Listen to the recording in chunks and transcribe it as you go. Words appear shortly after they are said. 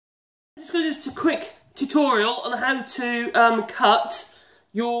Just going to do a quick tutorial on how to cut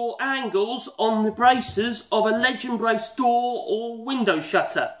your angles on the braces of a Legend Brace door or window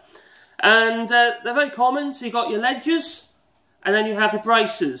shutter. And they're very common, so you've got your ledges and then you have your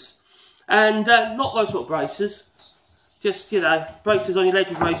braces. And not those sort of braces, just, you know, braces on your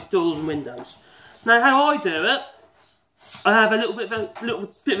Legend Brace doors and windows. Now how I do it, I have a little bit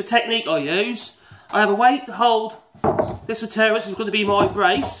of a technique I use. I have a weight to hold this material, which is going to be my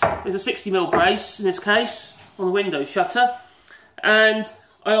brace. It's a 60mm brace in this case, on the window shutter. And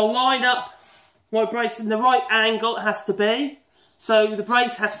I'll line up my brace in the right angle it has to be. So the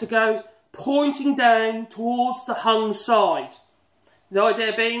brace has to go pointing down towards the hung side. The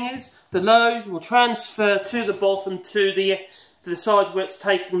idea being is the load will transfer to the bottom to the side where it's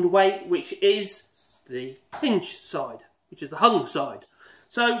taking the weight, which is the hinge side, which is the hung side.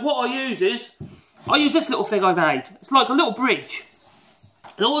 So what I use is, I use this little thing I made. It's like a little bridge.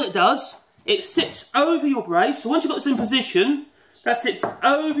 And all it does, it sits over your brace. So once you've got this in position, that sits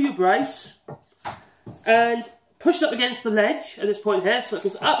over your brace and pushes up against the ledge at this point here. So it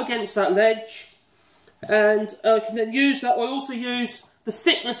goes up against that ledge. And I can then use that. I also use the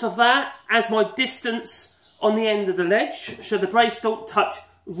thickness of that as my distance on the end of the ledge. So the brace don't touch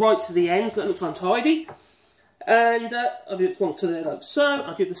right to the end, that looks untidy. And I'll do it one to there like so.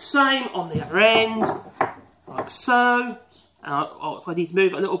 I'll do the same on the other end, like so. If I need to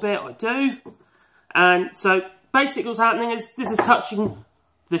move it a little bit, I do. And so basically what's happening is this is touching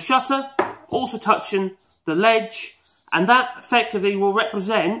the shutter, also touching the ledge, and that effectively will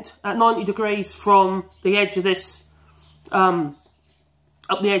represent at 90 degrees from the edge of this,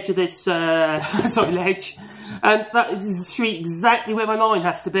 up the edge of this, sorry, ledge. And that is exactly where my line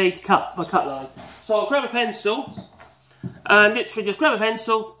has to be to cut, my cut line. So I'll grab a pencil, and literally just grab a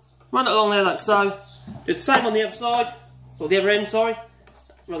pencil, run it along there like so, do the same on the other side, or the other end, sorry,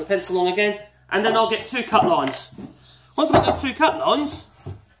 run the pencil along again, and then I'll get two cut lines. Once I've got those two cut lines,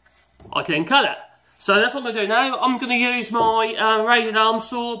 I can then cut it. So that's what I'm going to do now. I'm going to use my rated arm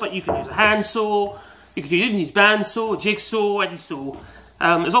saw, but you can use a hand saw, you can even use bandsaw, jigsaw, any saw.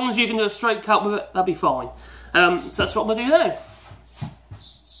 As long as you can do a straight cut with it, that'll be fine. So that's what I'm going to do now.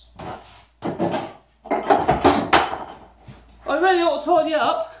 I really ought to tidy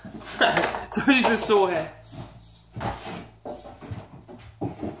up. So use this saw here.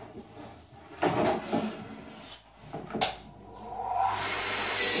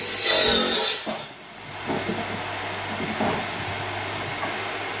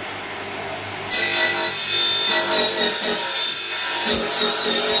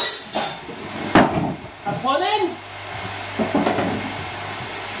 That's one in.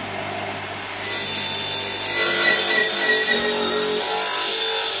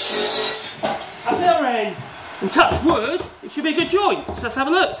 And touch wood, it should be a good joint. So let's have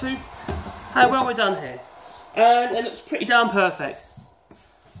a look, see how well we're done here. And it looks pretty damn perfect.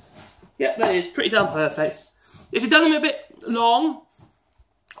 Yep, that is pretty damn perfect. If you've done them a bit long,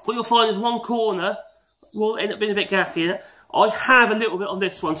 what you'll find is one corner will end up being a bit gappy in it. I have a little bit on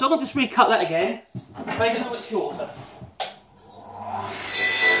this one, so I'm going to just recut that again, make it a little bit shorter.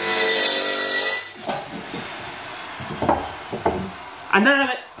 And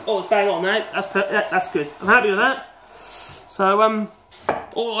now oh, it's bang on now. That's good. I'm happy with that. So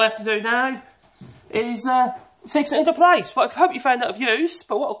all I have to do now is fix it into place. But I hope you found that of use.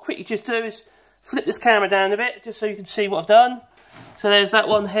 But what I'll quickly just do is flip this camera down a bit, just so you can see what I've done. So there's that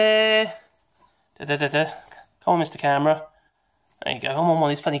one here. Come on, Mr. Camera. There you go. I'm on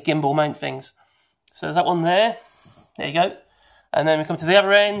one of these funny gimbal mount things. So there's that one there. There you go. And then we come to the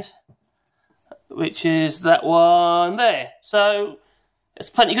other end, which is that one there. So it's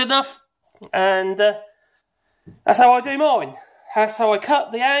plenty good enough, and that's how I do mine. That's how I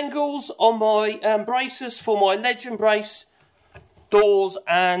cut the angles on my braces for my Legend Brace doors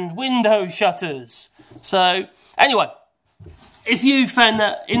and window shutters. So anyway, if you found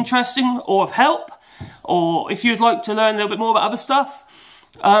that interesting or of help, or if you'd like to learn a little bit more about other stuff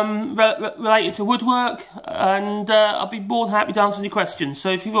related to woodwork, and I'll be more than happy to answer any questions.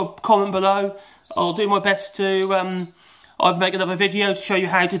 So if you've got a comment below, I'll do my best to either make another video to show you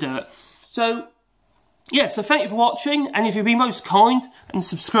how to do it. So yeah, so thank you for watching, and if you'd be most kind and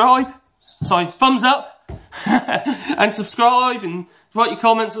subscribe, sorry, thumbs up, and subscribe and write your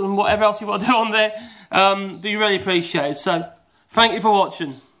comments and whatever else you want to do on there, be really appreciated. So thank you for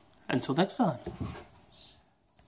watching. Until next time.